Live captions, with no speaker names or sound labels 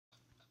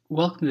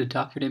Welcome to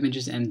Doctored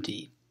Images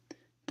MD,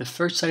 the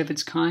first site of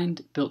its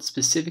kind built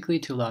specifically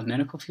to allow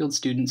medical field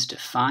students to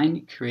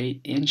find,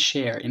 create, and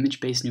share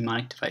image-based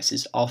mnemonic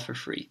devices all for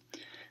free.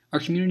 Our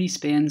community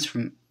spans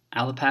from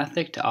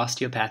allopathic to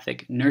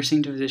osteopathic,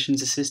 nursing to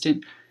physician's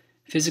assistant,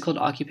 physical to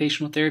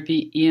occupational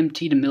therapy,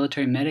 EMT to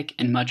military medic,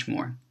 and much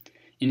more.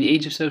 In the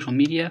age of social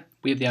media,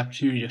 we have the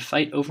opportunity to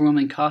fight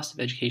overwhelming costs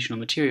of educational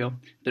material,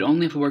 but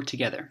only if we work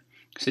together.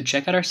 So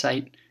check out our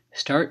site,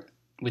 start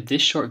with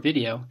this short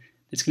video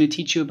that's going to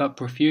teach you about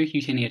Porphyria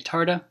Cutanea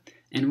Tarda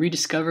and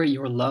rediscover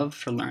your love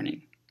for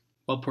learning.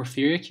 While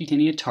Porphyria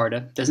Cutanea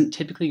Tarda doesn't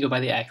typically go by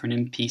the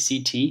acronym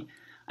PCT,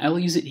 I will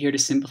use it here to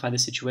simplify the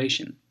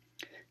situation.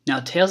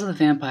 Now, tales of the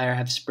vampire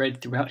have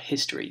spread throughout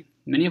history,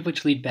 many of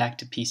which lead back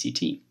to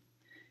PCT.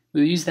 We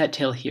will use that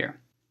tale here.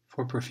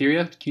 For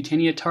Porphyria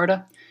Cutanea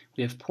Tarda,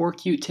 we have Poor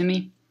Cute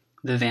Timmy,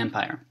 the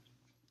vampire.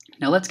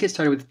 Now let's get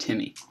started with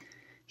Timmy.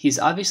 He is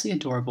obviously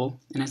adorable,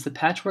 and as the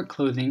patchwork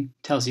clothing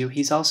tells you,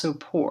 he's also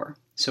poor.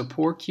 So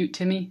Poor Cute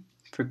Timmy,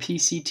 for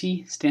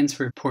PCT, stands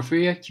for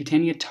Porphyria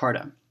Cutanea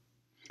Tarda.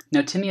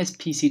 Now Timmy has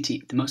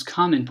PCT, the most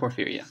common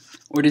porphyria,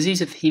 or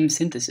disease of heme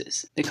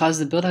synthesis, that causes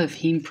the buildup of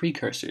heme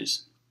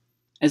precursors.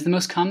 As the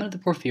most common of the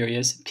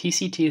porphyrias,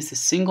 PCT is the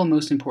single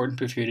most important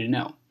porphyria to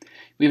know.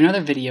 We have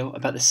another video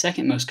about the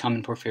second most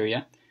common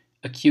porphyria,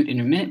 acute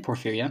intermittent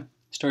porphyria,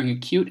 starring a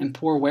cute and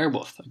poor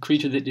werewolf, a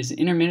creature that is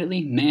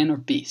intermittently man or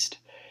beast.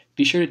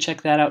 Be sure to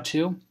check that out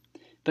too.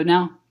 But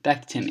now,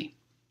 back to Timmy.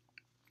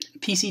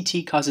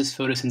 PCT causes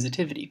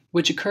photosensitivity,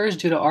 which occurs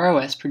due to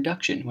ROS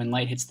production when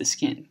light hits the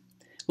skin.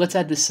 Let's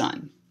add the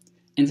sun.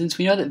 And since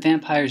we know that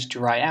vampires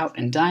dry out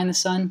and die in the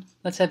sun,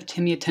 let's have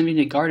Timmy attempting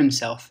to guard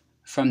himself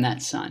from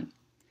that sun.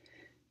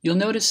 You'll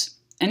notice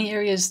any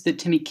areas that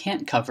Timmy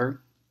can't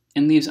cover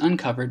and leaves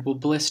uncovered will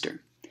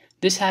blister.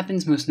 This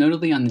happens most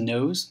notably on the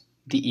nose,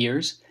 the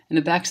ears, and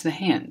the backs of the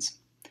hands.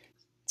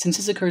 Since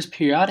this occurs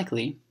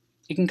periodically,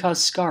 it can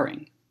cause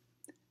scarring.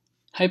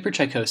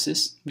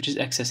 Hypertrichosis, which is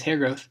excess hair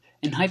growth,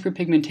 and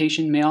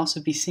hyperpigmentation may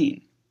also be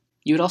seen.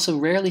 You would also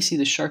rarely see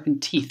the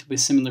sharpened teeth with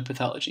similar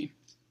pathology.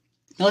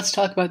 Now let's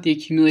talk about the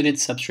accumulated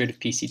substrate of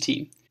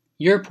PCT,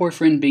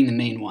 uroporphyrin being the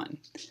main one.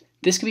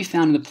 This can be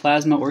found in the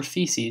plasma or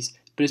feces,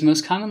 but is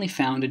most commonly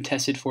found and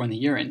tested for in the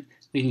urine,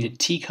 leading to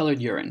tea-colored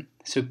urine.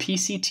 So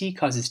PCT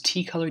causes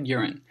tea-colored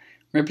urine,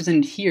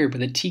 represented here by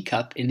the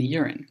teacup in the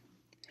urine.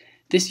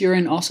 This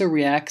urine also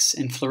reacts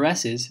and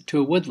fluoresces to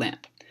a wood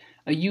lamp,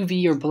 a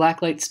UV or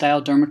blacklight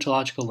style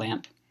dermatological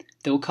lamp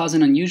that will cause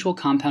an unusual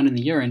compound in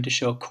the urine to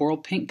show a coral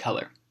pink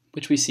color,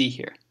 which we see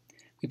here.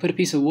 We put a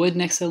piece of wood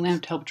next to the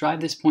lamp to help drive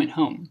this point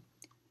home.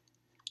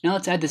 Now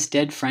let's add this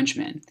dead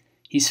Frenchman.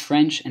 He's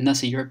French and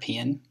thus a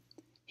European.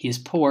 He is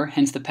poor,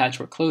 hence the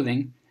patchwork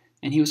clothing,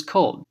 and he was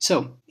cold,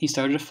 so he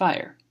started a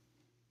fire.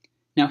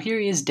 Now here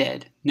he is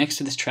dead, next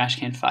to this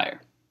trash can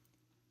fire.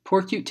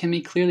 Poor Cute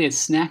Timmy clearly had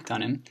snacked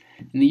on him,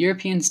 and the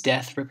European's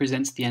death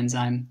represents the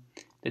enzyme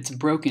that's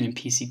broken in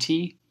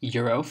PCT,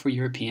 Euro for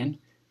European,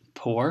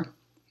 poor,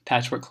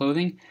 patchwork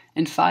clothing,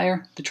 and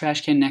fire, the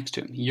trash can next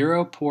to him,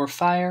 Euro, poor,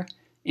 fire,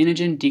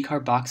 inogen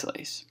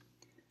decarboxylase.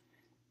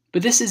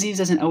 But this disease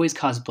doesn't always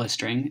cause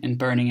blistering and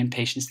burning in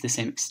patients to the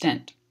same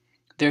extent.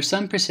 There are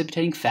some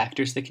precipitating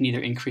factors that can either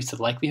increase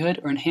the likelihood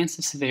or enhance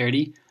the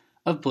severity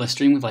of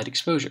blistering with light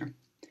exposure.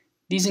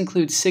 These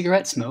include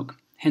cigarette smoke,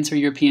 hence our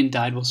European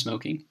died while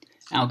smoking,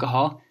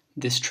 alcohol,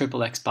 this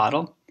XXX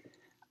bottle,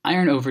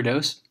 iron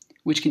overdose,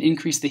 which can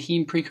increase the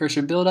heme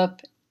precursor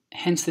buildup,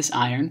 hence this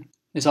iron.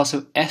 There's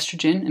also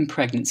estrogen and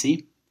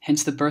pregnancy,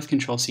 hence the birth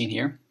control seen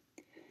here,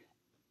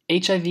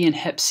 HIV and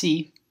Hep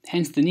C,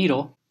 hence the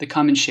needle, the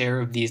common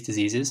share of these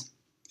diseases,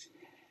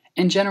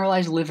 and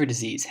generalized liver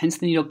disease, hence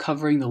the needle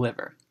covering the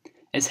liver,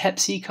 as Hep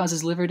C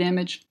causes liver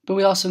damage, but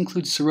we also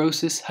include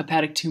cirrhosis,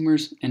 hepatic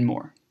tumors, and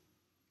more.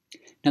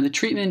 Now the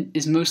treatment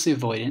is mostly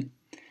avoidant,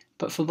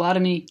 but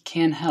phlebotomy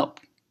can help.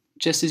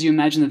 Just as you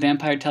imagine the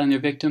vampire telling their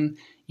victim,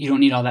 "You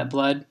don't need all that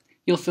blood,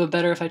 you'll feel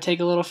better if I take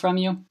a little from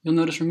you," you'll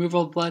notice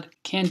removal of blood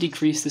can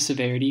decrease the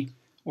severity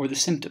or the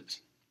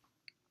symptoms.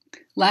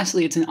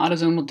 Lastly, it's an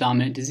autosomal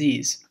dominant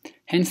disease,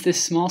 hence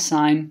this small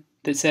sign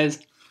that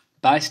says,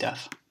 "Buy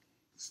stuff."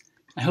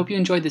 I hope you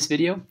enjoyed this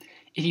video.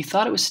 If you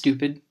thought it was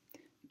stupid,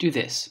 do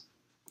this.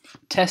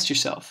 Test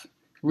yourself.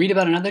 Read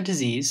about another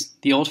disease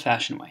the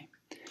old-fashioned way.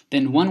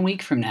 Then 1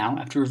 week from now,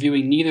 after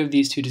reviewing neither of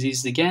these two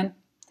diseases again,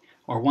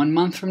 or 1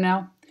 month from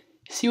now,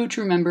 see what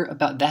you remember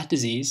about that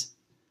disease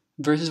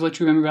versus what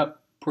you remember about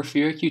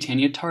Porphyria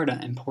Cutanea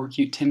Tarda and Poor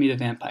Cute Timmy the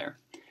vampire.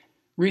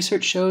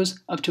 Research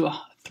shows up to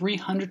a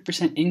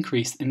 300%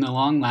 increase in the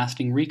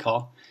long-lasting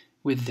recall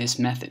with this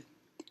method.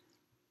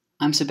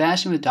 I'm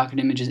Sebastian with Doctored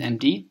Images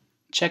MD.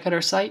 Check out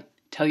our site,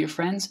 tell your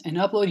friends, and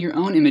upload your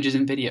own images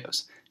and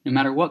videos. No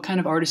matter what kind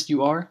of artist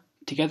you are,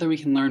 together we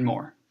can learn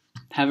more.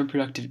 Have a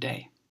productive day.